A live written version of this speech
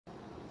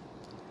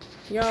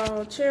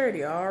Y'all,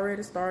 Charity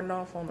already starting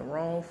off on the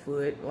wrong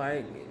foot.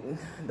 Like,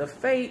 the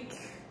fake,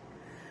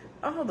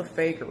 all the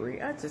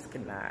fakery. I just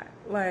cannot.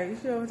 Like,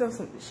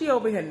 she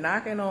over here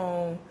knocking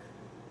on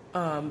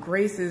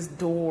Grace's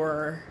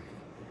door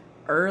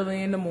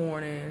early in the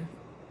morning.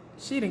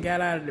 She done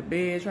got out of the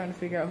bed trying to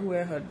figure out who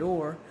at her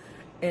door.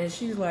 And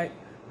she's like,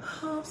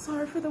 oh, I'm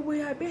sorry for the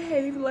way I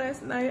behaved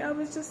last night. I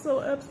was just so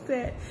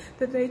upset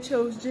that they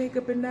chose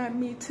Jacob and not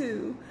me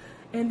too.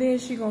 And then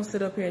she gonna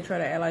sit up here and try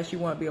to act like she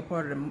want to be a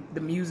part of the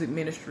music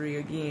ministry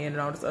again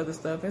and all this other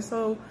stuff. And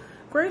so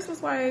Grace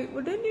was like,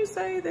 well, didn't you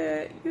say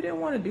that you didn't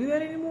want to do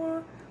that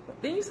anymore?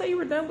 Didn't you say you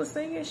were done with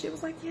singing? She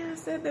was like, yeah, I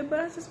said that, but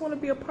I just want to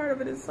be a part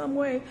of it in some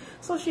way.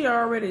 So she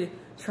already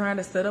trying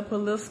to set up a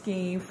little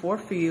scheme for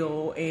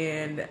Phil.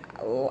 And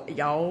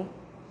y'all,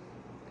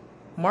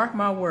 mark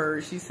my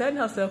words, she's setting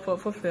herself up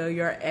for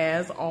failure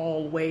as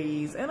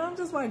always. And I'm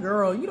just like,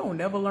 girl, you don't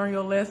never learn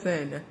your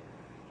lesson.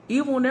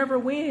 Evil never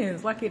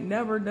wins, like it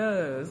never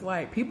does.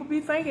 Like, people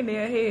be thinking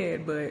they're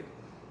ahead, but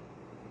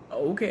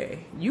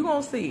okay, you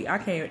gonna see. I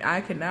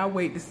cannot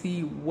wait to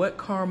see what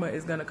karma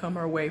is gonna come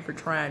her way for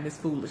trying this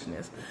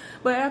foolishness.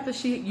 But after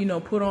she, you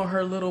know, put on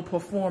her little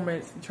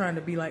performance, trying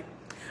to be like,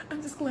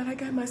 I'm just glad I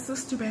got my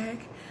sister back.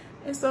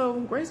 And so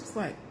Grace was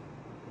like,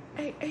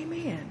 hey,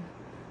 amen.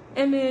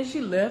 And then she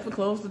left and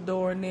closed the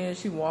door, and then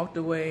she walked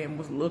away and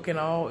was looking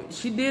all,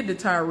 she did the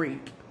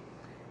Tyreek.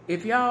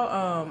 If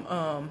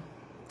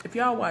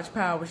y'all watch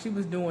Power, she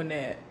was doing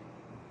that.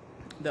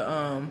 Did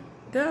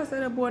I say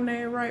that boy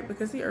name right?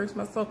 Because he irks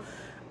my soul.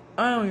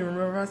 I don't even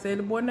remember if I said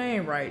the boy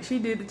name right. She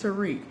did the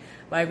Tariq.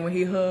 Like when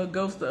he hugged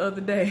Ghost the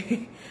other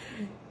day.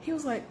 He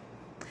was like,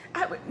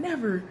 I would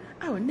never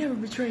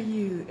betray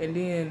you. And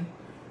then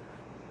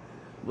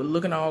was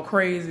looking all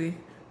crazy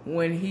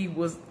when he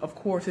was, of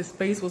course, his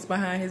face was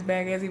behind his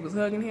back as he was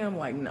hugging him.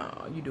 Like,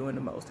 nah, you doing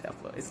the most,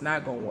 heifer. It's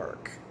not gonna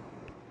work.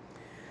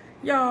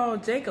 Y'all,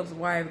 Jacob's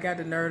wife got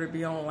the nerve to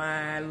be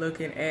online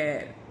looking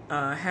at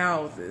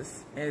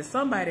houses, and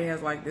somebody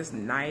has like this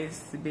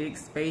nice big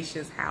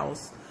spacious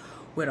house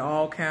with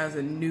all kinds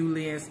of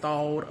newly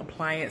installed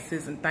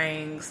appliances and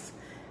things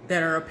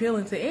that are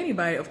appealing to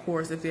anybody, of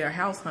course, if they're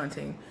house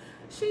hunting.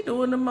 She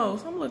doing the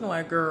most. I'm looking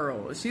like,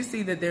 girl, she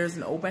see that there's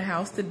an open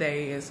house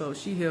today, and so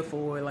she here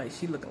for it. Like,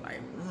 she looking like,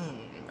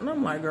 and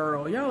I'm like,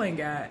 girl, y'all ain't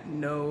got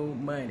no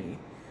money.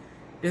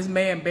 This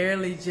man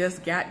barely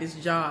just got this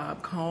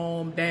job.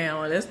 Calm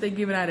down. Unless they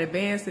giving out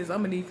advances, I'm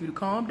gonna need you to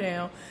calm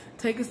down.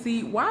 Take a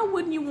seat. Why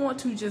wouldn't you want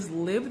to just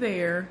live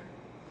there?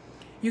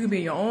 You can be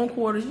in your own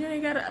quarters. You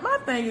ain't gotta. My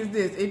thing is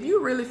this: if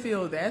you really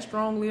feel that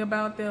strongly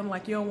about them,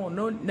 like you don't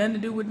want nothing to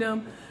do with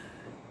them,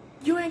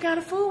 you ain't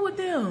gotta fool with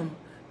them.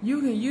 You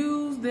can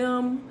use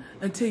them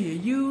until you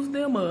use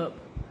them up,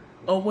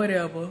 or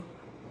whatever,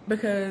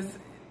 because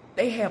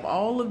they have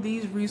all of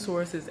these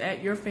resources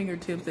at your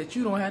fingertips that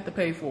you don't have to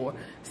pay for.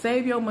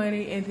 Save your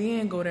money and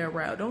then go that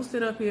route. Don't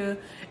sit up here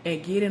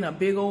and get in a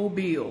big old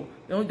bill.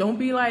 Don't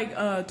be like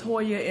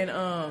Toya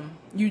and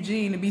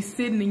Eugene and be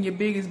sitting in your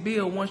biggest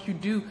bill once you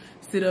do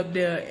sit up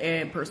there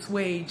and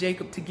persuade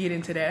Jacob to get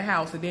into that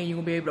house, and then you're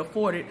gonna be able to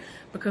afford it,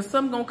 because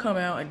something's gonna come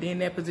out and then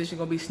that position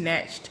gonna be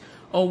snatched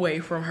away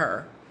from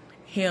her,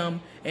 him,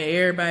 and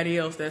everybody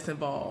else that's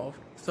involved.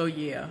 So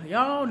yeah,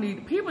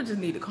 people just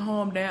need to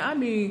calm down. I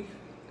mean,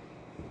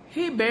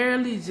 he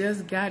barely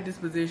just got this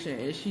position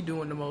and she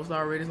doing the most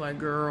already. It's like,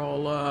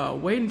 girl,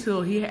 wait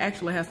until he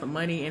actually has some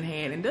money in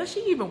hand. And does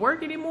she even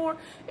work anymore?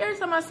 Every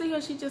time I see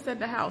her, she just at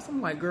the house.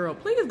 I'm like, girl,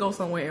 please go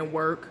somewhere and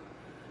work.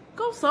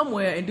 Go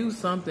somewhere and do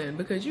something,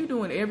 because you're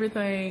doing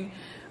everything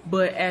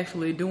but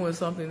actually doing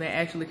something that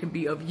actually can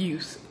be of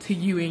use to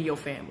you and your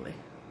family.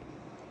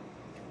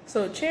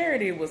 So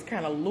Charity was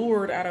kind of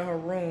lured out of her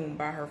room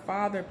by her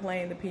father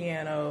playing the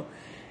piano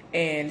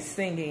and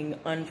singing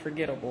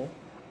Unforgettable.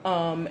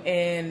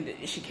 And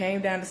she came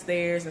down the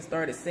stairs and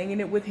started singing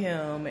it with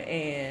him,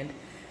 and,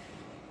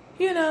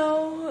 you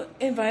know,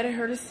 invited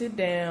her to sit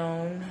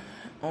down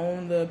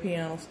on the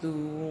piano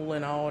stool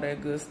and all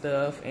that good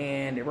stuff,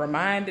 and it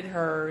reminded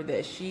her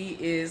that she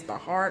is the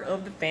heart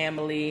of the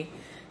family,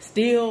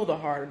 still the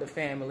heart of the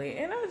family.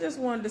 And I just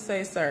wanted to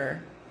say,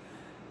 sir,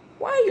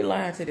 why are you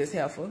lying to this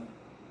heifer?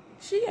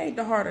 She ain't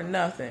the heart of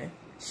nothing.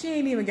 She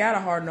ain't even got a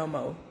heart no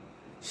more.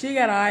 She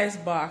got an ice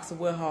box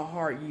where her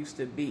heart used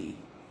to be.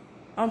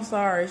 I'm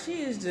sorry,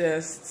 she is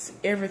just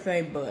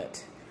everything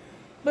but.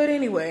 But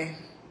anyway,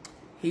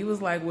 he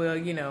was like, well,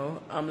 you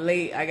know, I'm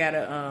late. I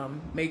gotta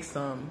make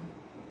some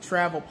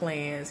travel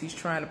plans. He's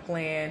trying to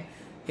plan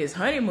his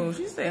honeymoon.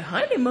 She said,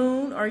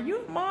 honeymoon? Are you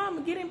and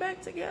mom getting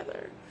back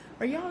together?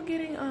 Are y'all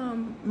getting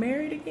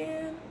married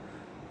again?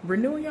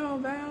 Renewing y'all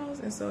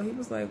vows? And so he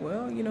was like,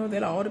 well, you know,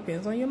 that all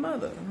depends on your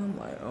mother. And I'm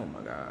like, oh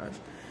my gosh.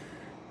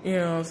 You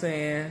know what I'm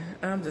saying?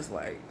 I'm just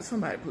like,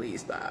 somebody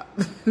please stop.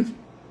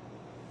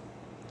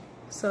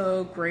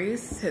 So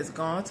Grace has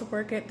gone to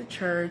work at the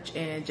church,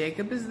 and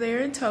Jacob is there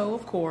in tow,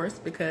 of course,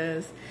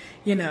 because,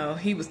 you know,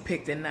 he was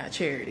picked and not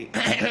Charity.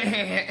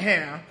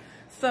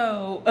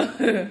 So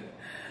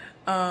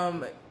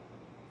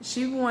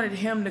she wanted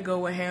him to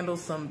go and handle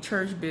some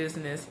church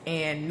business,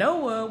 and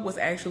Noah was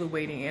actually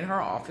waiting in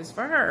her office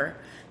for her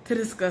to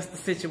discuss the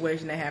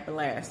situation that happened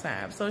last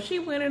time. So she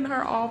went in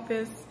her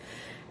office,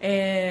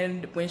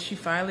 and when she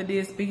finally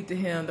did speak to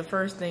him, the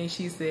first thing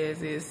she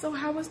says is, "So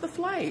how was the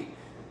flight?"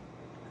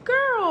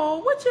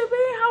 Girl, what you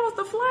mean, how was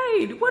the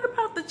flight? What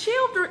about the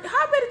children?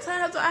 How many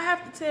times do I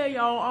have to tell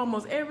y'all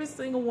almost every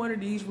single one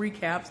of these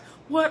recaps,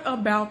 what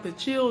about the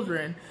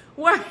children?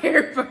 Why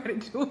everybody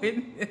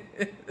doing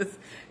this?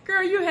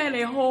 Girl, you had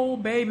a whole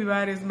baby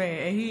by this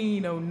man, and he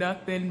ain't know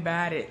nothing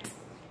about it.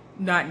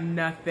 Not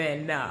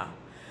nothing, nah.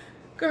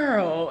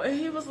 Girl, and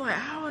he was like,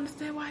 I don't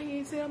understand why he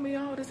ain't tell me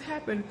all this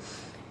happened.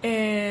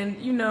 And,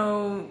 you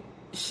know,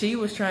 she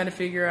was trying to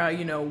figure out,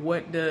 you know,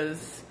 what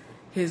does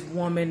his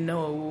woman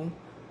know?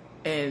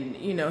 And,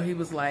 you know, he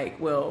was like,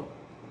 well,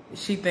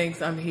 she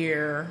thinks I'm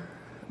here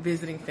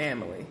visiting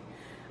family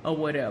or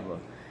whatever.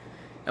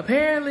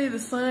 Apparently the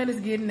sun is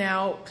getting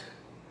out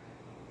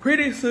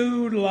pretty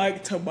soon,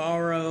 like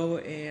tomorrow,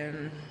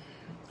 and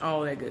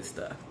all that good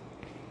stuff.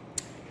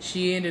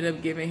 She ended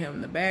up giving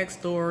him the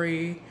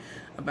backstory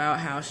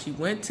about how she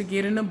went to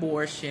get an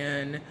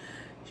abortion.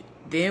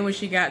 Then when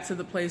she got to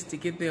the place to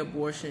get the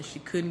abortion, she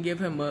couldn't give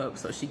him up.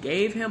 So she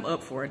gave him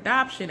up for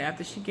adoption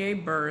after she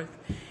gave birth.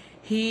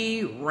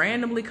 He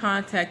randomly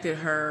contacted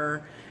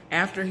her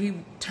after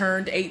he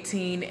turned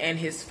 18 and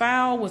his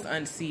file was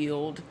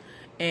unsealed.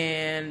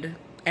 And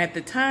at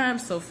the time,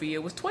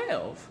 Sophia was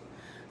 12.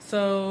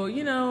 So,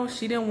 you know,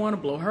 she didn't want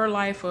to blow her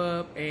life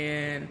up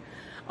and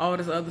all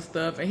this other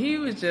stuff. And he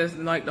was just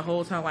like the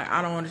whole time, like,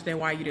 I don't understand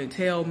why you didn't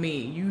tell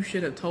me. You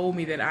should have told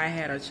me that I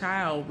had a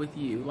child with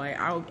you. Like,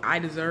 I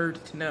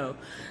deserved to know.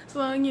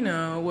 So, you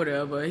know,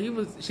 whatever. She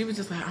was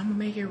just like, I'm gonna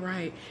make it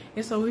right.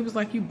 And so he was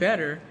like, you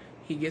better.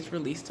 He gets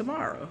released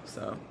tomorrow.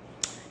 So,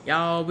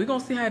 y'all, we're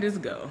gonna see how this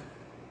go.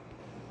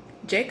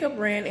 Jacob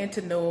ran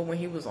into Noah when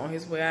he was on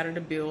his way out of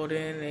the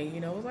building, and,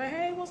 you know, was like,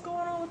 hey, what's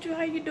going on with you?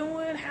 How you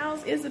doing?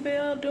 How's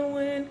Isabel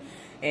doing?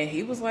 And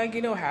he was like,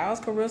 you know,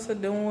 how's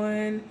Carissa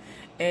doing?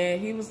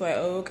 And he was like,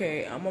 oh,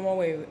 okay, I'm on my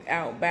way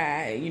out,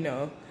 bye, you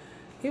know.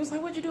 He was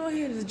like, what you doing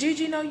here? Does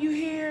Gigi know you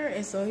here?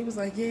 And so he was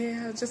like,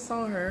 yeah, I just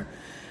saw her.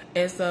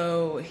 And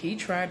so he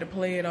tried to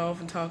play it off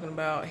and talking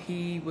about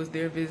he was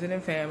there visiting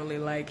family,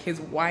 like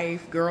his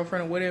wife,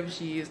 girlfriend, or whatever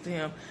she is to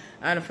him.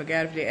 I don't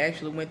forget if they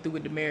actually went through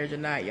with the marriage or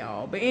not,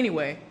 y'all. But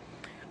anyway,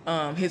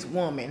 his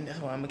woman, that's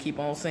what I'm going to keep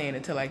on saying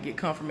until I get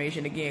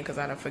confirmation again, because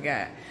I don't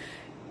forgot.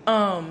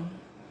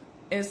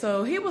 And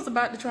so he was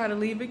about to try to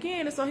leave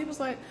again. And so he was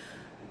like,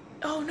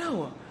 oh,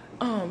 Noah,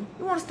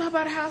 you want to stop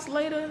by the house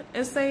later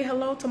and say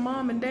hello to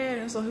mom and dad?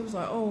 And so he was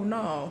like, oh,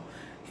 no.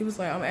 He was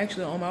like, I'm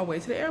actually on my way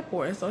to the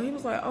airport. And so he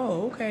was like,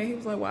 oh, okay. He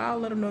was like, well, I'll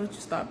let him know that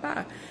you stopped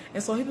by.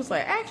 And so he was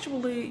like,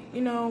 actually,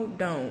 you know,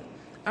 don't.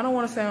 I don't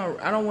want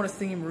to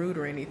seem rude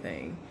or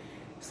anything.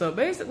 So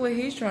basically,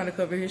 he's trying to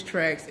cover his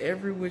tracks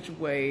every which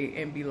way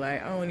and be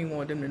like, I don't even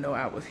want them to know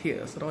I was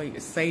here, so don't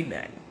even say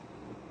nothing.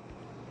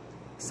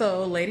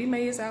 So Lady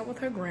Mae is out with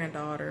her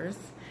granddaughters,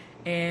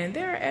 and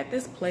they're at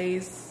this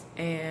place,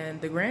 and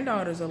the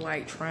granddaughters are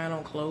like trying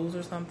on clothes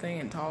or something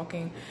and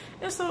talking.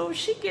 And so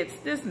she gets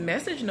this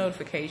message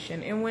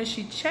notification, and when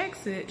she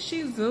checks it,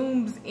 she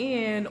zooms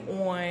in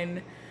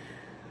on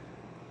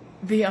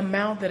the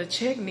amount that a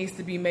check needs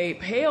to be made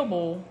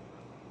payable.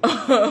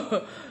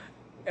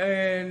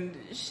 And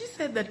she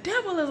said, the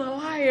devil is a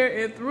liar,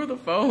 and threw the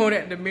phone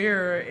at the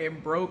mirror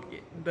and broke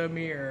the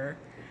mirror.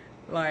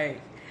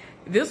 Like,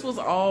 this was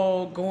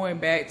all going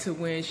back to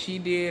when she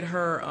did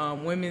her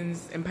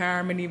women's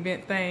empowerment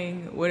event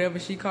thing, whatever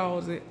she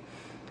calls it.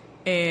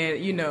 And,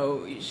 you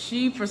know,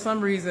 she, for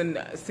some reason,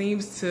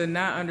 seems to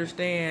not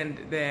understand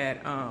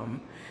that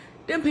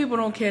them people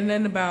don't care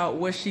nothing about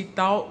what she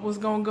thought was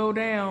going to go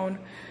down.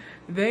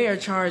 They are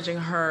charging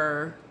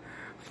her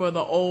for the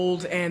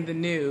old and the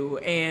new,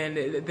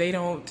 and they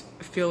don't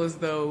feel as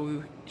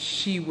though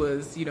she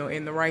was, you know,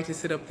 in the right to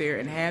sit up there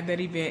and have that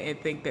event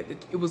and think that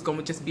it was going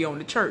to just be on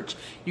the church.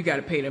 You got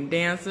to pay them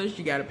dancers,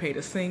 you got to pay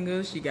the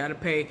singers, you got to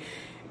pay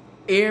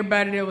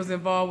everybody that was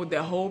involved with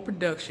that whole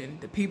production,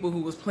 the people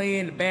who was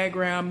playing the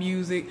background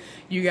music.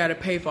 You got to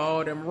pay for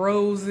all them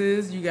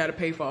roses, you got to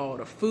pay for all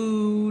the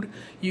food,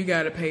 you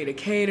got to pay the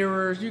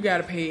caterers, you got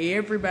to pay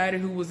everybody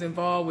who was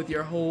involved with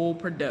your whole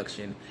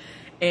production.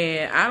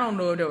 And I don't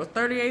know if there was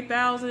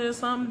 $38,000 or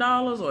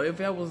something, or if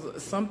that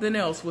was something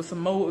else with some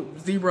more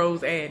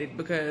zeros added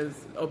because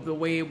of the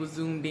way it was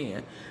zoomed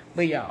in.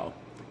 But y'all,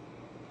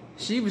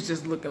 she was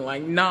just looking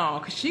like, nah,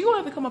 because she gonna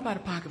have to come up out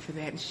of pocket for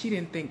that. And she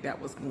didn't think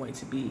that was going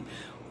to be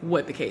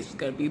what the case was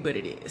going to be, but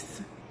it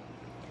is.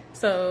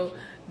 So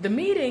the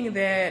meeting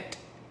that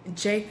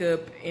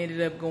Jacob ended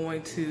up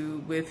going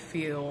to with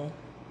Phil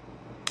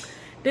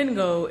didn't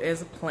go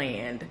as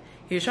planned.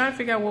 He was trying to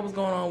figure out what was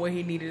going on, what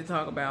he needed to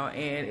talk about,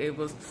 and it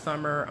was the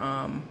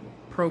summer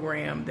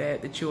program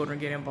that the children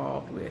get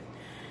involved with.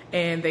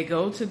 And they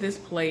go to this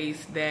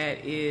place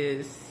that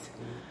is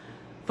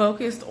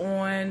focused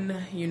on,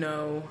 you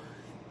know,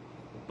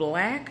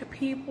 Black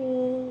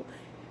people,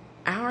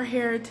 our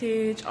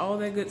heritage, all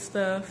that good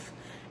stuff.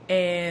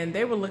 And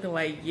they were looking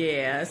like,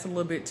 yeah, it's a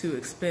little bit too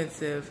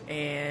expensive,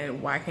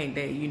 and why can't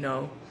they, you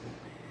know,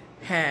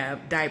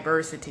 have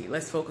diversity?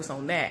 Let's focus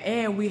on that.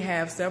 And we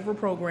have several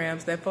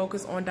programs that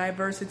focus on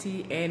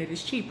diversity, and it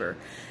is cheaper.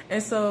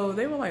 And so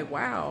they were like,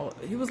 wow.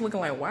 He was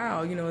looking like,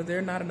 wow, you know, is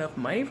there not enough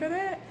money for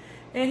that?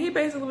 And he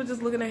basically was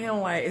just looking at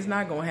him like, it's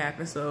not gonna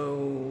happen,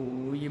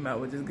 so you might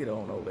well just get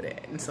on over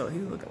that. And so he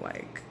was looking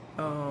like,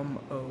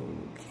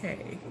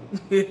 okay.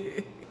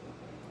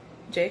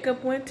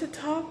 Jacob went to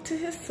talk to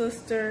his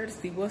sister to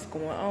see what's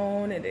going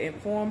on and to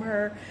inform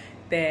her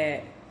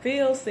that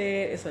Phil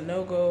said it's a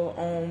no-go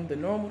on the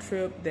normal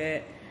trip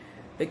that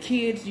the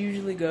kids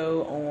usually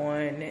go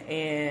on.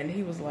 And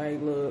he was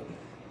like, look,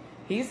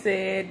 he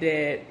said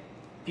that if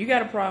you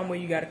got a problem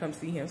with, you got to come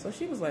see him. So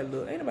she was like,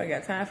 look, ain't nobody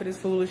got time for this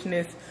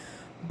foolishness.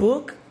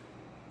 Book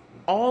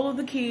all of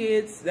the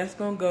kids that's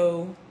going to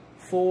go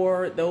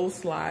for those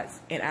slots,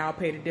 and I'll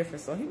pay the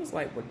difference. So he was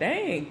like, well,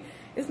 dang.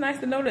 It's nice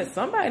to know that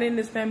somebody in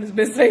this family's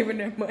been saving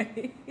their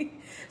money.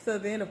 So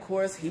then, of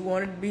course, he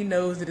wanted to be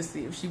nosy to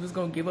see if she was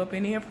going to give up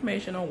any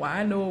information on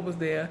why Noah was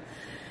there.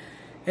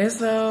 And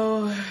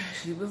so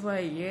she was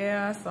like,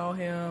 yeah, I saw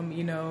him,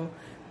 you know.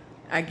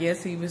 I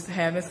guess he was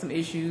having some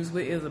issues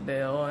with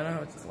Isabel. And I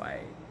was just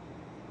like,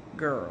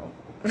 girl.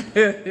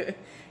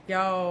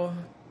 Y'all,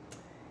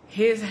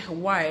 his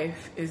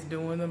wife is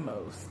doing the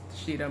most.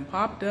 She done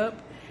popped up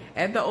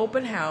at the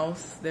open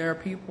house. There are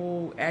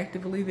people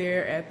actively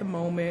there at the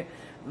moment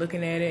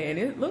looking at it, and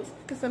it looks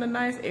like it's in a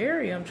nice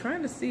area. I'm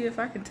trying to see if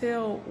I can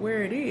tell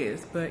where it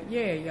is, but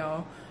yeah,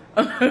 y'all.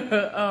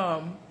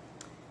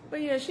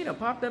 But yeah, she done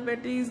popped up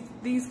at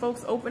these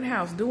folks' open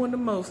house doing the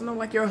most. And I'm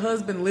like, your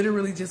husband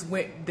literally just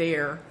went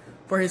there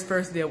for his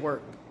first day of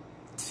work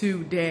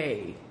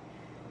today.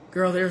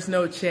 Girl, there's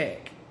no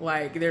check.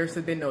 Like, there's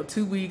been no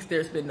 2 weeks,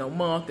 there's been no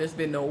month, there's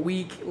been no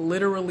week.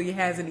 Literally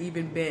hasn't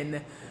even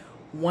been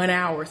 1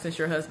 hour since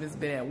your husband's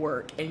been at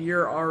work, and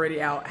you're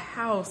already out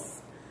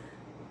house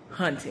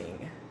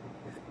hunting.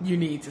 You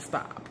need to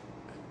stop.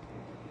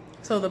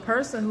 So the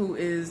person who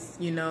is,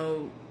 you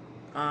know,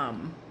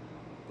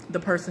 the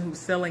person who's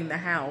selling the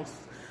house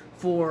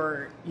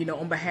for, you know,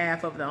 on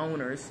behalf of the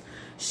owners,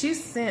 she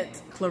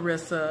sent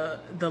Clarissa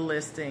the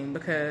listing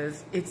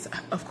because it's,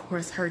 of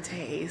course, her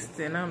taste.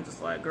 And I'm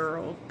just like,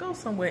 girl, go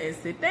somewhere and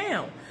sit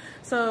down.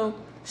 So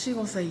she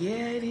gonna say,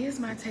 yeah, it is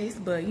my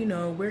taste, but, you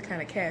know, we're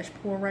kind of cash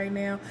poor right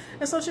now.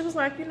 And so she was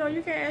like, you know,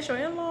 you can ask your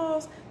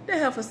in-laws. The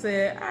heifer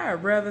said,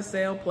 I'd rather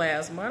sell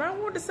plasma. And I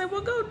wanted to say,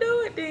 well, go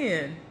do it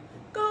then.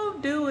 Go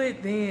do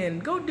it then.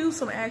 Go do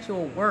some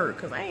actual work,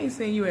 because I ain't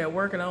seen you at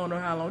work and I don't know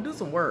how long. Do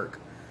some work,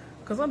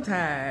 because I'm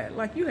tired.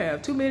 Like, you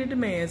have too many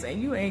demands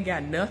and you ain't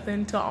got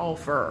nothing to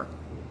offer.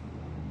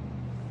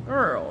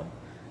 Girl.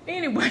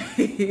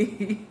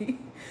 Anyway,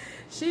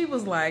 she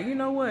was like, you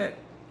know what?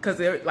 Because,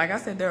 like I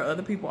said, there are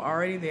other people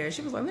already there.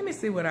 She was like, let me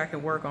see what I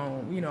can work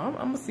on. You know, I'm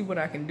going to see what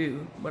I can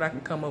do, what I can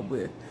come up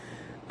with.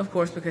 Of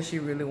course, because she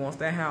really wants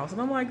that house.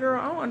 And I'm like, girl,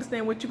 I don't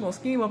understand what you're going to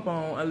scheme up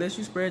on unless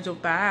you spread your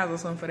thighs or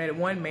something for that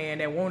one man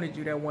that wanted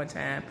you that one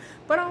time.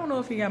 But I don't know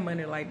if he got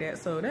money like that,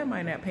 so that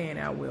might not pan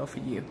out well for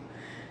you.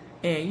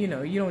 And, you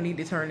know, you don't need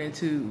to turn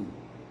into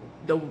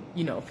the,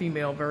 you know,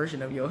 female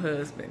version of your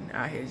husband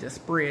out here just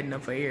spreading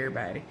them for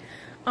everybody.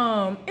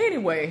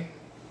 Anyway,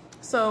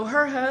 so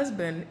her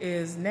husband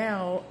is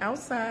now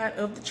outside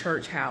of the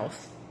church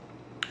house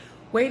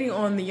waiting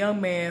on the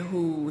young man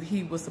who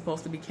he was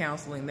supposed to be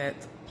counseling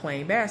that's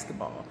playing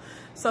basketball.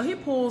 So he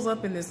pulls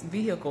up in this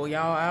vehicle,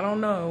 y'all. I don't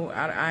know.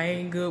 I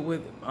ain't good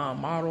with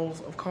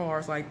models of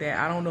cars like that.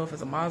 I don't know if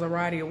it's a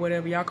Maserati or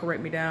whatever. Y'all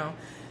correct me down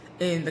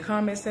in the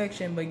comment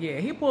section. But yeah,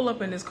 he pulled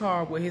up in this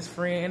car with his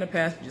friend in the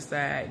passenger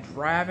side,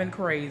 driving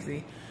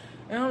crazy.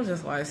 And I'm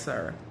just like,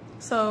 sir.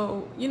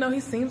 So, you know, he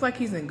seems like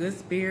he's in good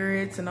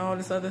spirits and all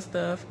this other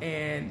stuff.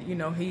 And, you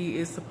know, he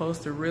is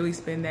supposed to really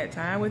spend that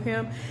time with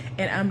him.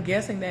 And I'm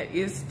guessing that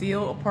is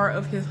still a part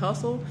of his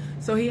hustle.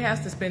 So he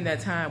has to spend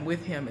that time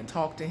with him and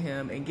talk to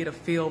him and get a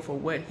feel for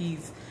what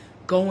he's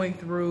going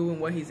through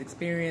and what he's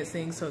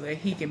experiencing so that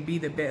he can be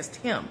the best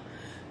him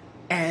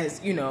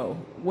as, you know,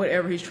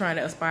 whatever he's trying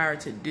to aspire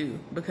to do.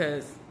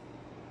 Because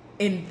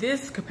in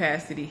this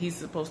capacity, he's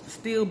supposed to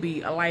still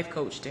be a life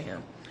coach to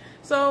him.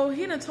 So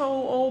he done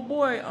told old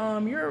boy,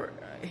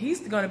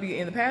 he's gonna be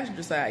in the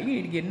passenger side. You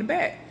need to get in the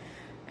back.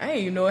 I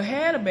didn't even know it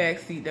had a back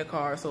seat. That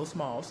car is so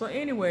small. So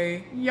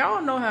anyway,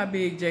 y'all know how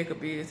big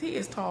Jacob is. He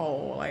is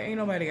tall. Like, ain't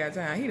nobody got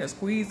time. He done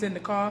squeezed in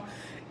the car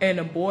and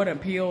the boy done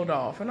peeled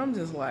off. And I'm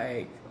just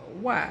like,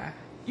 why?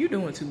 You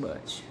doing too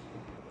much.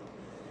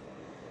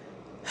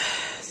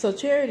 So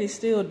Charity's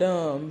still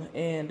dumb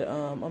and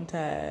I'm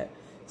tired.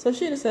 So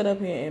she done sat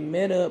up here and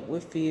met up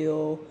with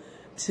Phil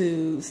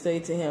to say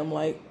to him,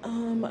 like, I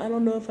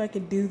don't know if I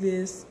can do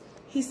this.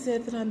 He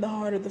said that I'm the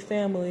heart of the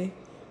family.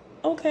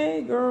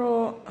 Okay,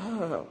 girl.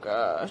 Oh,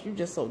 gosh. You're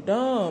just so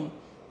dumb.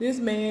 This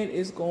man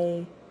is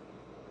going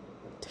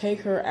to take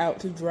her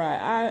out to dry.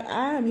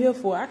 I am here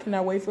for it. I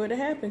cannot wait for it to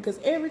happen. Because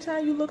every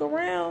time you look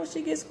around,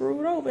 she gets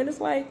screwed over. And it's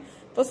like,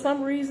 for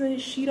some reason,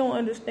 she don't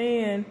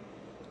understand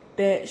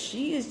that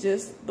she is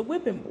just the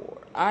whipping board.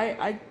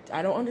 I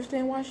don't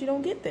understand why she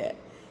don't get that.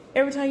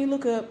 Every time you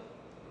look up,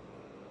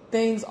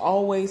 things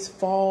always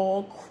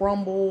fall,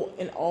 crumble,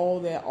 and all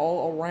that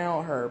all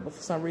around her. But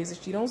for some reason,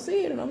 she don't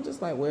see it. And I'm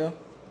just like, well,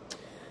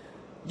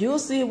 you'll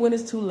see it when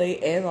it's too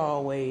late, as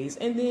always.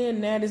 And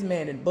then now this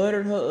man had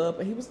buttered her up.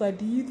 And he was like,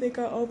 do you think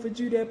I offered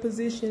you that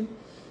position?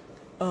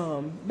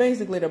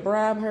 Basically to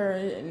bribe her.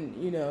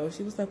 And, you know,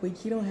 she was like, well,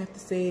 you don't have to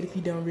say it if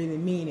you don't really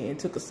mean it. And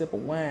took a sip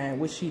of wine,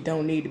 which she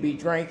don't need to be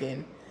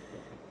drinking.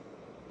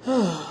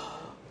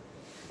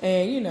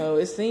 And, you know,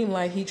 it seemed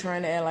like he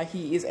trying to act like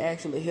he is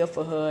actually here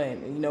for her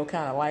and, you know,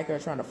 kind of like her,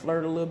 trying to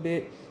flirt a little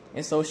bit.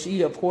 And so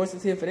she, of course,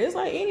 is here for this. It's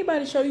like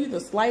anybody show you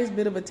the slightest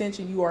bit of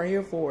attention, you are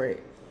here for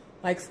it.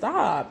 Like,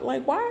 stop.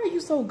 Like, why are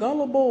you so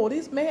gullible?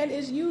 This man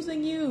is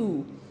using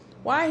you.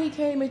 Why he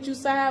came at you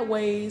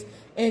sideways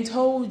and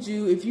told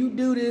you, if you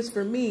do this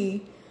for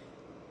me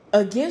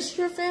against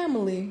your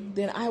family,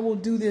 then I will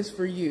do this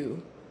for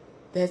you.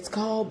 That's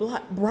called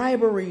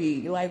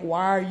bribery. Like,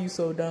 why are you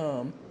so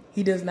dumb?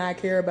 He does not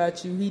care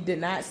about you. He did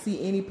not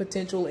see any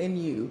potential in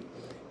you.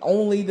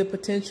 Only the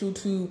potential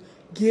to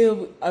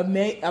give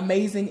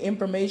amazing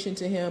information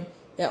to him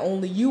that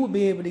only you would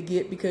be able to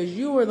get, because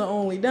you are the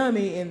only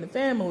dummy in the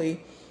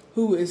family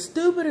who is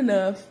stupid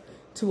enough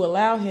to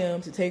allow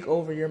him to take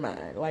over your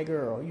mind. Like,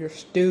 girl, you're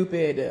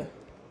stupid.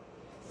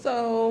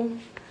 So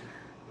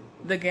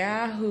the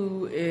guy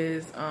who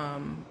is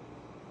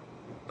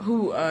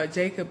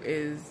Jacob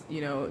is, you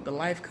know, the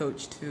life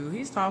coach to,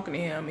 he's talking to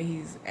him, and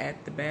he's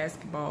at the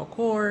basketball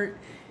court,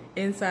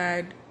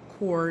 inside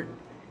court.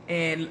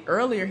 And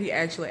earlier he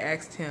actually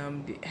asked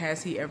him,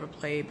 has he ever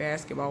played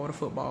basketball with a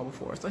football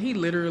before? So he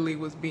literally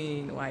was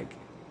being like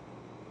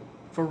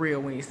for real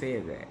when he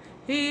said that.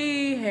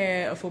 He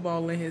had a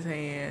football in his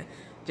hand.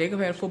 Jacob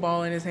had a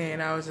football in his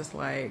hand. I was just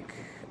like,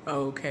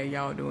 okay,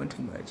 y'all doing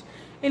too much.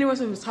 Anyway,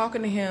 so he was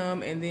talking to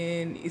him, and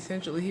then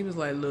essentially he was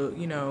like, look,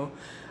 you know,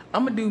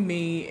 I'm gonna do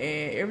me,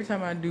 and every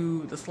time I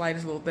do the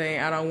slightest little thing,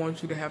 I don't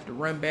want you to have to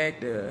run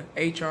back to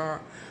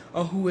HR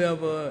or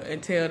whoever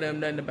and tell them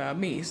nothing about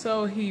me.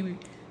 So he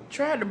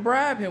tried to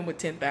bribe him with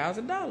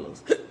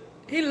 $10,000.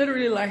 He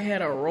literally like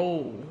had a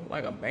roll,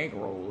 like a bank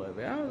roll of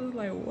it. I was just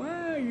like,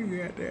 why you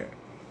got that?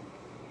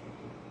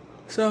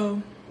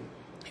 So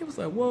he was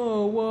like,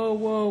 whoa, whoa,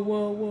 whoa,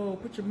 whoa, whoa,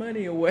 put your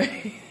money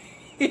away.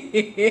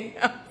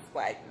 I was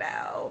like,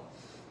 no.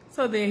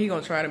 So then he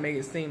gonna try to make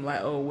it seem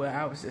like, oh, well,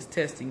 I was just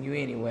testing you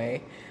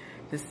anyway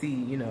to see,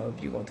 you know,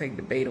 if you gonna take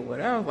the bait or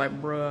what. I was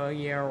like,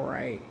 bruh, yeah,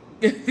 right.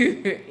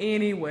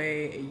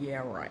 Anyway,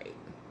 yeah, right.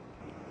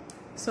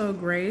 So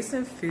Grace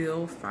and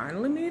Phil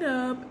finally meet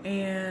up,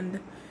 and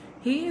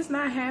he is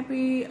not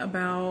happy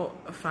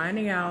about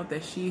finding out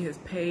that she has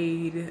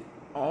paid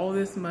all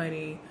this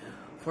money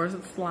for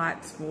some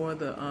slots for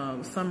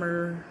the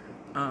summer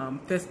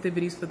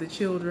festivities for the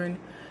children.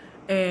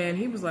 And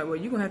he was like, well,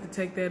 you're going to have to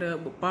take that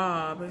up with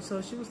Bob. And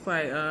so she was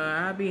like,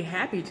 I'd be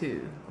happy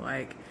to.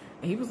 Like,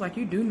 and he was like,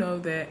 you do know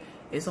that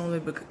it's only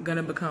going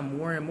to become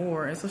more and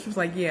more. And so she was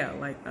like, yeah,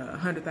 like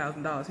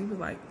 $100,000. He was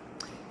like,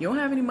 you don't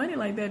have any money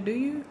like that, do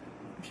you?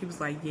 She was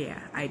like, yeah,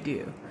 I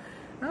do.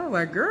 I was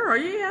like, girl,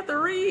 you have to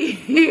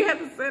read. You have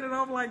to set it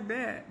off like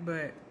that.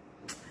 But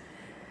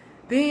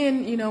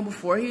then, you know,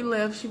 before he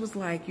left, she was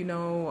like, you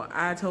know,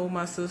 I told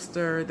my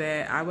sister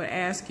that I would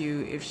ask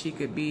you if she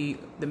could be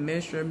the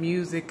minister of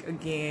music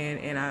again.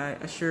 And I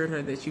assured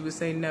her that she would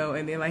say no.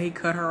 And then, like, he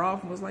cut her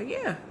off and was like,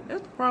 yeah,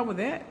 there's no problem with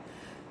that.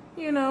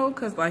 You know,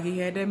 because, like, he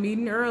had that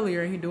meeting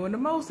earlier and he doing the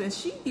most. And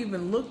she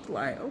even looked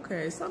like,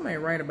 okay, something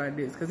ain't right about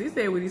this. Because he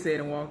said what he said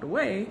and walked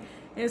away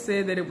and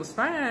said that it was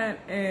fine.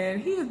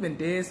 And he has been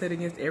dead set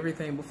against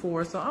everything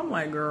before. So I'm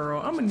like, girl,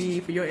 I'm going to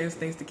need for your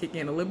instincts to kick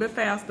in a little bit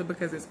faster,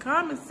 because it's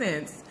common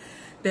sense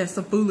that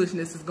some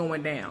foolishness is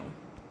going down.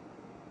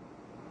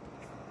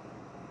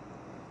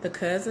 The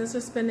cousins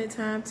are spending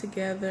time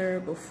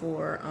together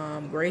before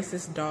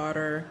Grace's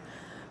daughter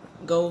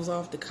goes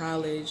off to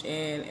college,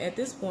 and at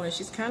this point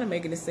she's kind of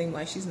making it seem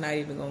like she's not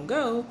even gonna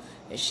go,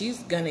 and she's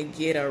gonna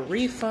get a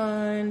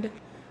refund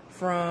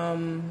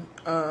from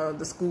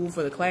the school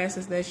for the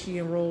classes that she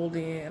enrolled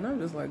in. And I'm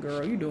just like,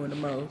 girl, you doing the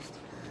most.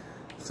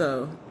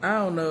 So I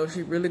don't know if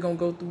she really gonna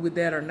go through with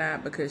that or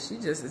not, because she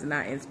just is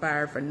not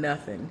inspired for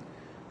nothing.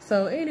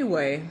 So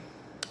anyway,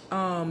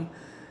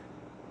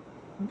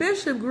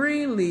 Bishop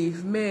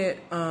Greenleaf met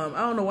I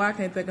don't know why I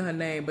can't think of her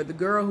name, but the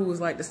girl who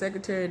was like the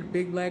secretary, the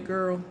big black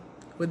girl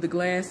with the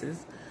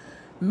glasses,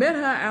 met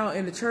her out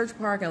in the church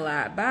parking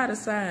lot by the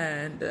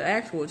sign, the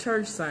actual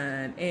church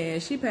sign,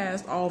 and she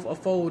passed off a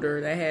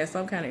folder that had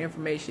some kind of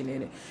information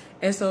in it.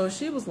 And so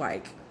she was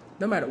like,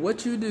 no matter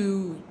what you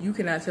do, you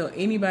cannot tell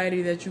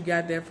anybody that you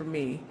got that from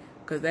me,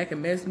 because that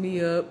can mess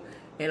me up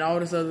and all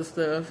this other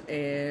stuff.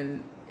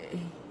 And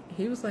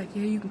he was like,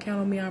 yeah, you can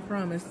count on me, I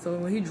promise. So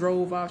when he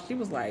drove off, she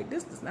was like,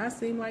 this does not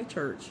seem like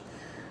church.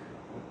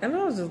 And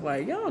I was just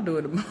like, y'all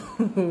doing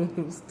the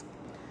most.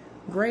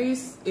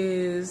 Grace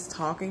is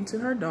talking to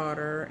her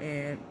daughter,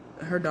 and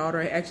her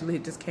daughter actually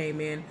just came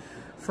in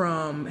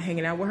from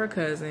hanging out with her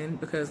cousin,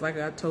 because like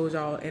I told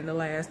y'all in the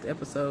last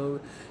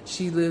episode,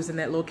 she lives in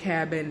that little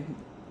cabin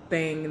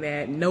thing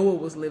that Noah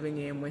was living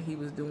in when he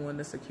was doing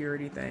the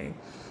security thing.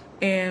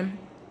 And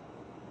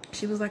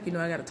she was like, you know,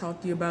 I got to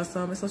talk to you about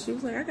something. So she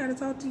was like, I got to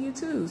talk to you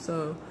too.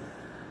 So,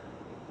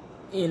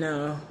 you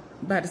know,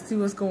 about to see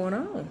what's going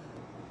on.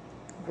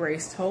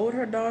 Grace told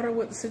her daughter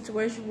what the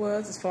situation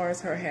was as far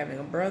as her having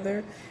a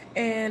brother,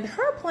 and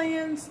her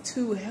plans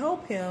to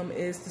help him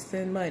is to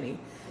send money.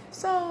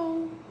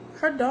 So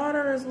her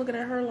daughter is looking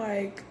at her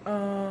like,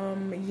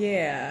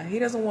 yeah, he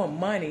doesn't want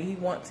money. He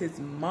wants his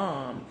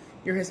mom.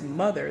 You're his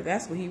mother.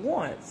 That's what he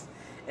wants.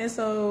 And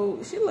so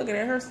she looking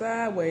at her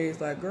sideways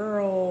like,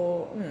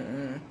 girl,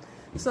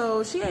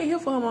 So she ain't here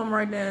for her mom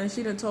right now. And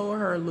she done told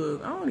her,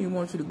 look, I don't even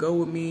want you to go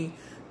with me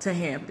to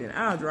Hampton.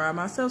 I'll drive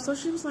myself. So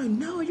she was like,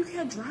 no, you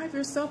can't drive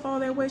yourself all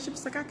that way. She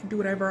was like, I can do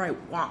whatever I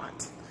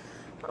want.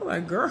 I was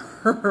like,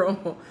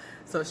 girl.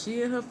 So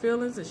she in her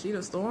feelings and she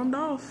done stormed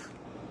off.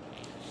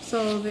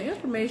 So the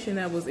information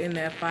that was in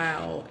that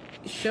file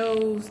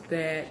shows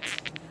that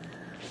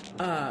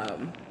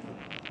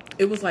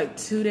it was like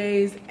 2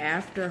 days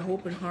after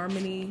Hope and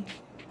Harmony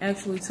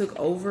actually took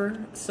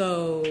over.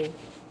 So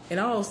in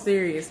all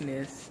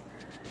seriousness,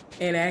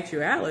 in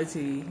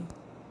actuality,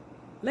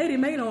 Lady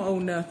Mae don't owe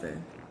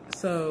nothing.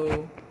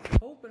 So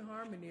Hope and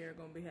Harmony are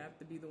gonna have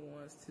to be the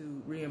ones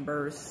to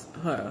reimburse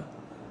her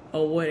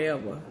or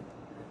whatever.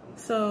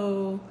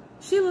 So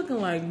she looking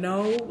like,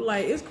 no,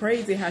 like it's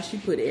crazy how she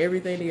put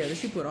everything together.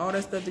 She put all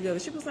that stuff together.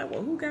 She was like,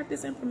 well, who got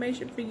this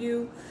information for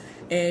you?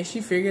 And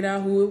she figured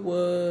out who it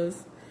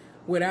was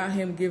without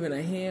him giving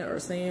a hint or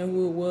saying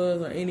who it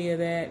was or any of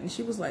that. And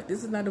she was like,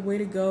 this is not the way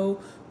to go.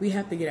 We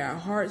have to get our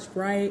hearts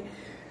right.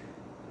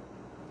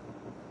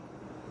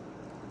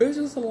 It's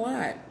just a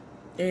lot.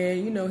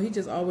 And, you know, he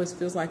just always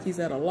feels like he's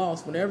at a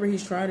loss whenever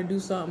he's trying to do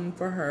something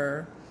for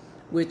her,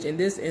 which in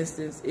this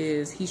instance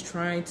is he's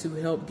trying to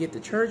help get the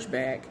church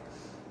back.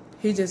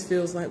 He just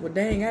feels like, well,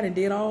 dang, I done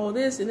did all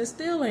this and it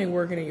still ain't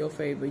working in your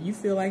favor. You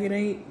feel like it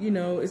ain't, you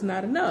know, it's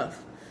not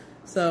enough.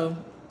 So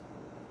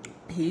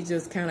he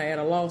just kind of at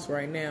a loss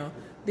right now.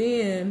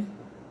 Then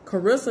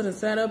Carissa done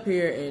sat up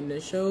here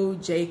and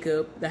showed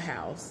Jacob the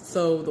house.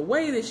 So the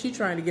way that she's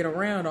trying to get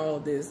around all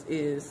of this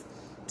is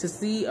to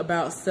see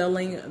about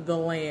selling the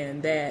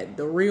land that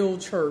the real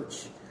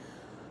church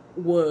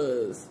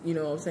was, you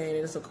know what I'm saying,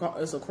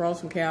 it's across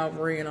from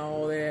Calvary and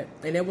all that,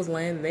 and it was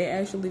land they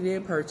actually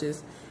did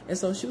purchase. And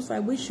so she was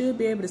like, we should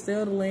be able to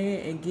sell the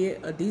land and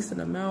get a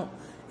decent amount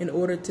in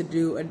order to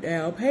do a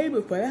down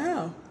payment for the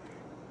house.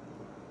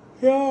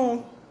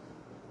 Y'all,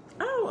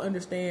 I don't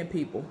understand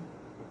people.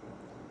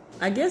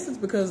 I guess it's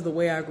because of the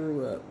way I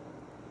grew up.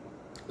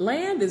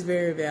 Land is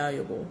very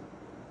valuable.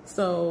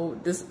 So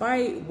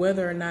despite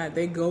whether or not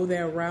they go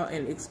that route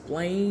and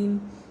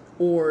explain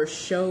or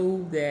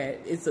show that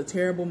it's a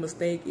terrible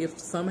mistake, if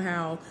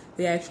somehow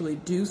they actually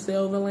do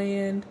sell the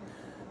land,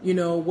 you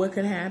know, what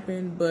could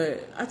happen?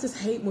 But I just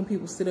hate when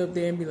people sit up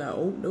there and be like,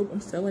 oh, nope,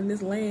 I'm selling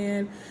this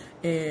land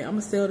and I'm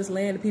going to sell this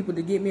land to people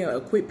to get me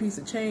a quick piece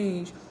of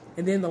change.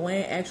 And then the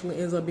land actually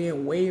ends up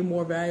being way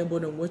more valuable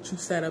than what you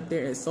sat up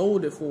there and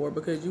sold it for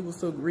because you were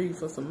so greedy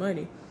for some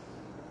money.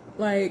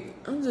 Like,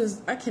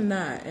 I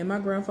cannot. And my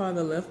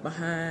grandfather left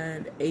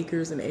behind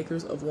acres and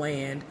acres of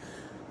land,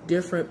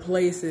 different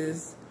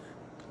places.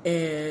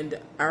 And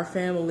our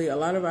family, a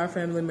lot of our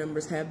family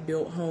members have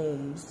built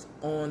homes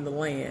on the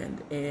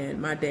land.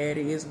 And my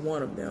daddy is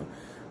one of them.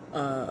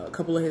 A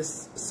couple of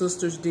his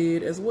sisters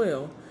did as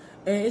well.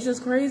 And it's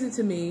just crazy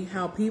to me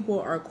how people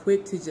are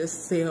quick to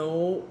just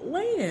sell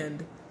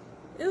land.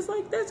 It's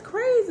like, that's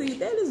crazy.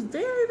 That is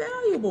very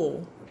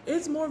valuable.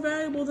 It's more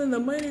valuable than the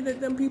money that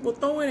them people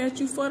throwing at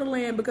you for the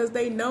land because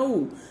they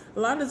know. A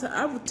lot of times,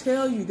 I would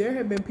tell you, there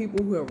have been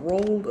people who have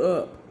rolled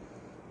up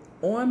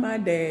on my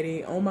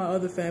daddy, on my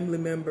other family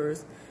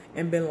members,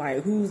 and been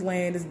like, whose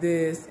land is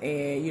this?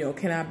 And, you know,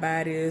 can I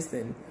buy this?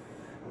 And,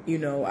 you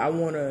know, I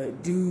want to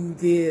do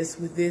this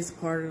with this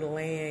part of the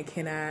land.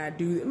 Can I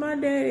do this? My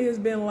daddy has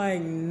been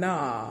like,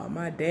 nah,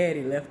 my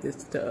daddy left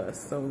this to us,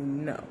 so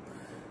no.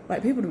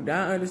 Like, people do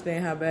not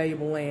understand how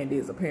valuable land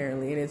is,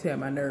 apparently, and it's had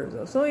my nerves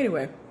up. So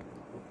anyway,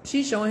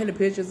 she's showing him the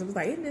pictures and was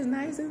like, isn't this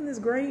nice? Isn't this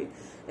great?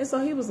 And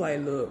so he was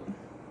like, look,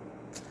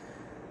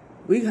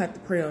 we got to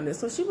pray on this.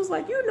 So she was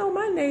like, you know,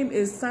 my name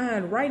is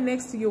signed right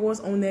next to yours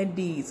on that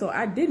deed. So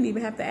I didn't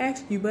even have to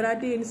ask you, but I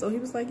did. And so he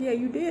was like, yeah,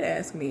 you did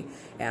ask me.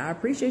 And I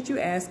appreciate you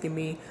asking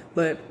me,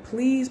 but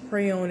please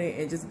pray on it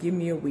and just give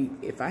me a week.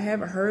 If I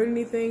haven't heard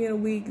anything in a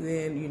week,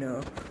 then, you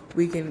know,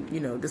 we can,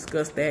 you know,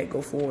 discuss that,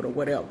 go forward or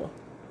whatever.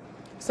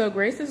 So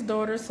Grace's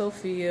daughter,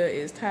 Sophia,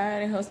 is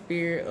tired in her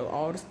spirit of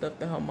all the stuff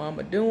that her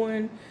mama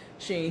doing.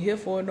 She ain't here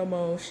for it no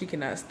more. She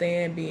cannot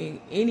stand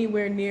being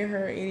anywhere near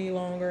her any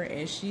longer.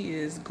 And she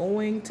is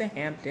going to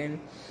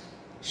Hampton.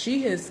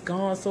 She has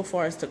gone so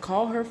far as to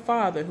call her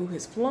father, who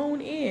has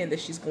flown in,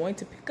 that she's going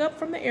to pick up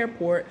from the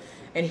airport.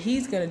 And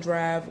he's going to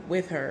drive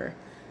with her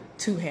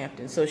to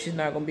Hampton, so she's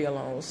not gonna be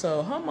alone.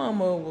 So her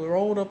mama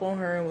rolled up on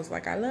her and was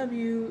like, I love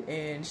you,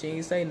 and she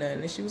didn't say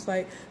nothing. And she was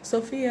like,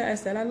 Sophia, I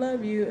said I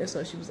love you. And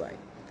so she was like,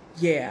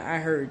 yeah, I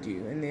heard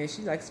you. And then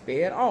she like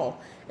sped off.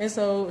 And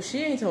so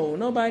she ain't told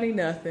nobody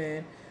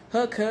nothing.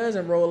 Her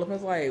cousin rolled up and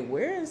was like,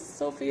 where is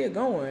Sophia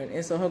going?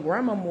 And so her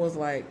grandmama was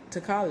like, to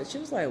college. She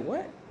was like,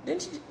 what?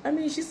 Didn't she? I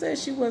mean, she said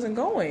she wasn't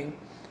going.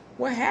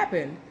 What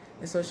happened?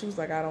 And so she was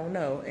like, I don't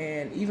know.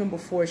 And even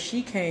before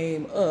she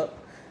came up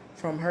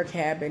from her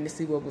cabin to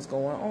see what was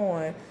going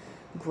on,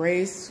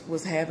 Grace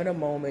was having a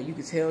moment. You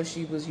could tell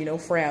she was, you know,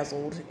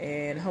 frazzled.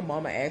 And her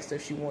mama asked her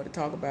if she wanted to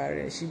talk about it.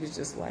 And she was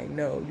just like,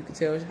 no. You could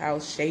tell how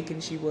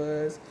shaken she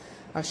was,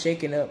 how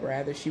shaken up,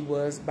 rather, she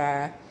was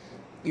by,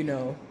 you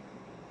know,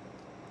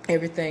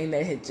 everything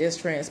that had just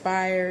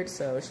transpired.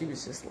 So she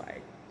was just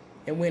like,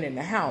 and went in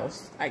the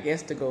house, I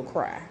guess, to go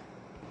cry.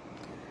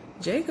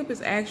 Jacob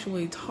is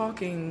actually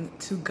talking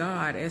to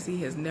God as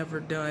he has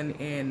never done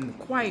in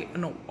quite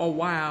a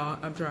while.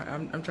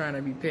 I'm trying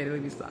to be petty.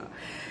 Let me stop.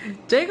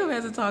 Jacob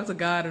hasn't talked to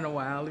God in a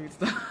while. Let me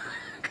stop.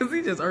 Because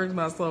he just irks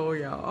my soul,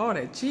 y'all. All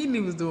that cheating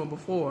he was doing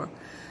before.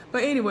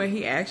 But anyway,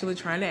 he actually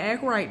trying to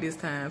act right this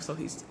time. So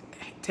he's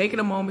taking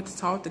a moment to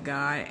talk to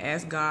God,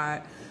 ask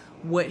God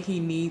what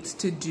he needs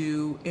to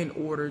do in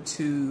order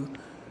to,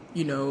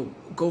 you know,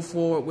 go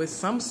forward with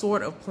some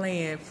sort of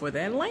plan for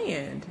that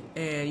land.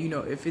 And, you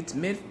know, if it's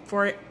meant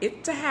for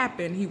it to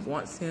happen, he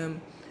wants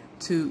him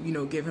to, you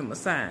know, give him a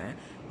sign.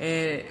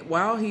 And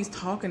while he's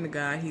talking to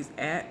God, he's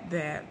at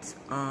that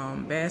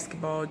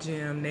basketball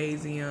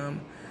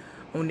gymnasium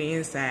on the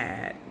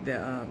inside,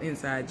 the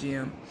inside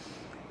gym.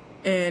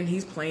 And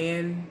he's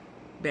playing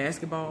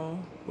basketball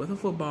with a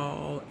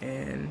football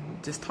and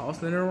just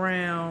tossing it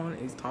around.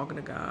 He's talking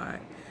to God,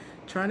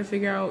 trying to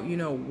figure out, you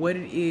know, what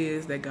it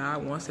is that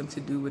God wants him to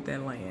do with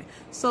that land.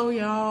 So,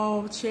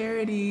 y'all,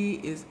 Charity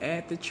is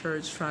at the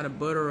church trying to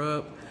butter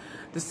up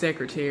the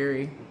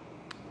secretary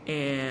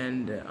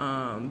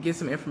and get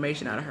some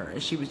information out of her.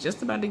 And she was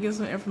just about to get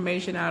some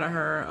information out of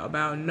her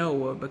about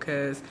Noah,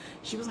 because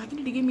she was like, you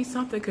need to give me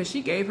something, because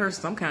she gave her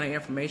some kind of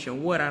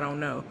information. What? I don't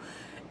know.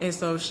 And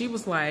so she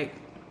was like,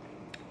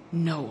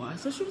 Noah.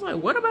 So she was like,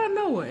 what about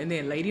Noah? And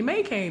then Lady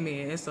May came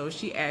in, and so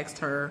she asked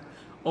her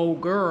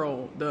old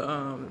girl,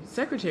 the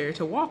secretary,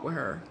 to walk with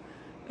her.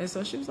 And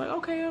so she was like,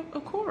 okay,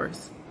 of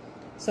course.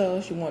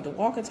 So she wanted to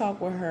walk and talk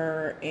with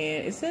her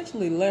and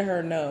essentially let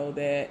her know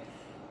that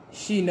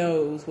she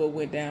knows what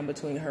went down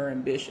between her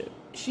and Bishop.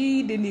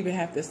 She didn't even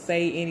have to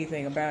say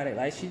anything about it.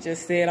 Like, she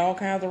just said all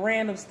kinds of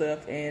random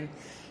stuff, and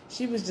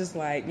she was just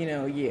like, you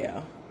know,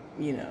 yeah,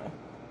 you know,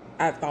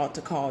 I thought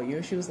to call you.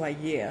 And she was like,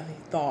 yeah, he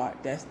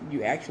thought that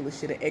you actually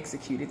should have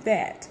executed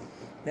that.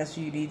 That's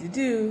what you need to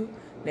do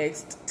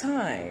next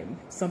time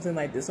something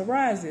like this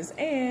arises.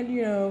 And,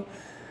 you know,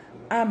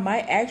 I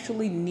might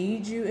actually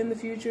need you in the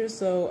future,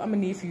 so I'm gonna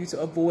need for you to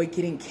avoid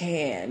getting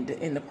canned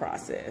in the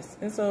process.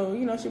 And so,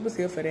 you know, she was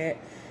here for that.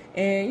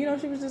 And, you know,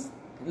 she was just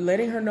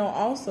letting her know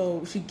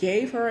also, she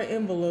gave her an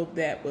envelope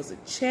that was a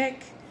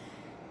check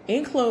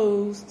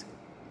enclosed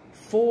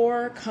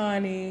for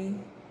Connie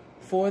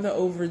for the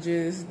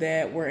overages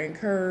that were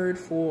incurred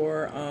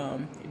for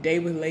Day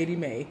with Lady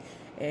May.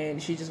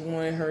 And she just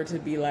wanted her to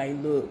be like,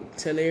 look,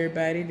 tell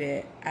everybody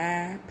that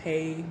I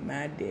pay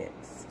my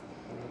debts.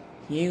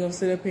 You ain't gonna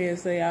sit up here and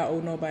say I owe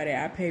nobody.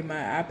 I pay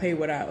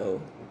what I owe.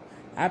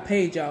 I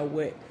paid y'all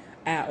what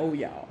I owe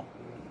y'all.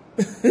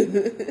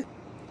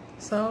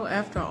 So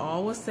after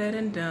all was said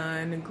and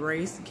done,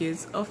 Grace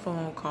gets a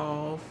phone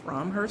call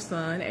from her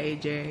son,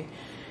 AJ.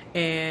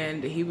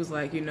 And he was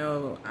like, you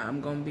know, I'm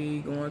gonna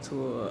be going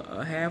to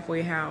a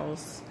halfway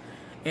house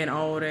and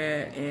all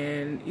that.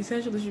 And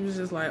essentially she was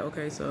just like,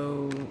 okay,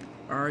 so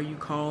are you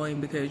calling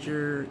because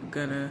you're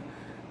gonna,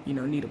 you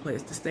know, need a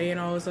place to stay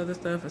and all this other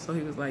stuff? And so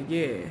he was like,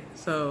 yeah.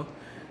 So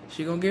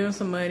she gonna give him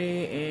some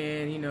money,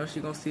 and, you know, she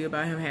gonna see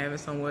about him having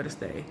somewhere to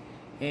stay.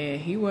 And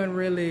he wasn't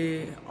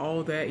really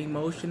all that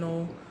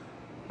emotional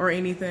or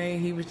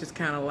anything. He was just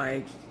kind of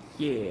like,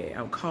 yeah,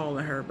 I'm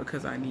calling her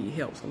because I need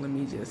help, so let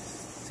me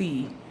just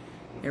see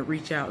and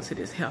reach out to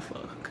this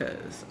heifer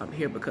because I'm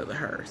here because of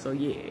her. So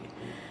yeah.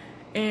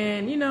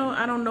 And, you know,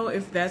 I don't know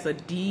if that's a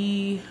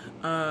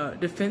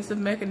defensive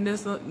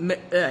mechanism,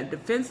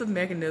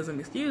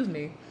 excuse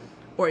me,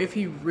 or if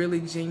he really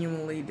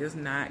genuinely does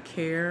not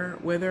care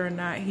whether or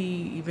not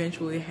he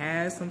eventually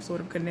has some sort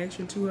of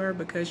connection to her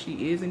because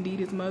she is indeed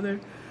his mother.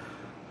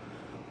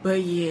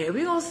 But yeah,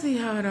 we're gonna see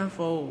how it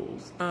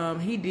unfolds.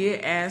 He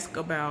did ask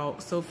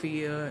about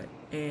Sophia,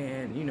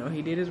 and, you know,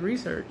 he did his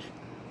research.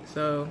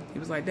 So he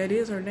was like, that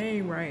is her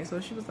name, right? So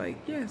she was like,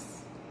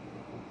 yes.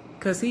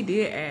 Because he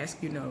did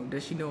ask, you know,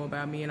 does she know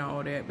about me and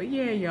all that. But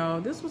yeah,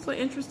 y'all, this was an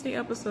interesting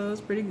episode.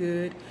 It's pretty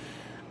good.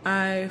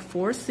 I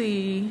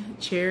foresee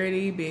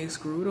Charity being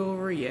screwed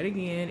over yet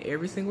again.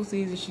 Every single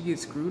season she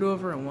gets screwed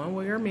over in one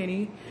way or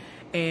many.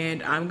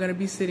 And I'm going to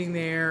be sitting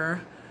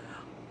there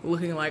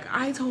looking like,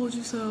 I told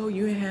you so.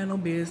 You ain't had no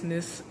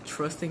business,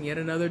 trusting yet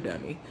another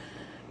dummy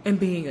and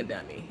being a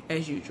dummy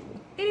as usual.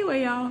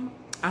 Anyway, y'all,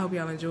 I hope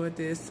y'all enjoyed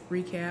this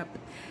recap.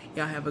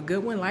 Y'all have a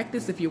good one. Like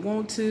this if you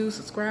want to.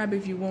 Subscribe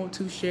if you want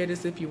to. Share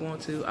this if you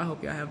want to. I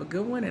hope y'all have a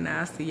good one, and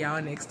I'll see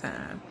y'all next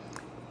time.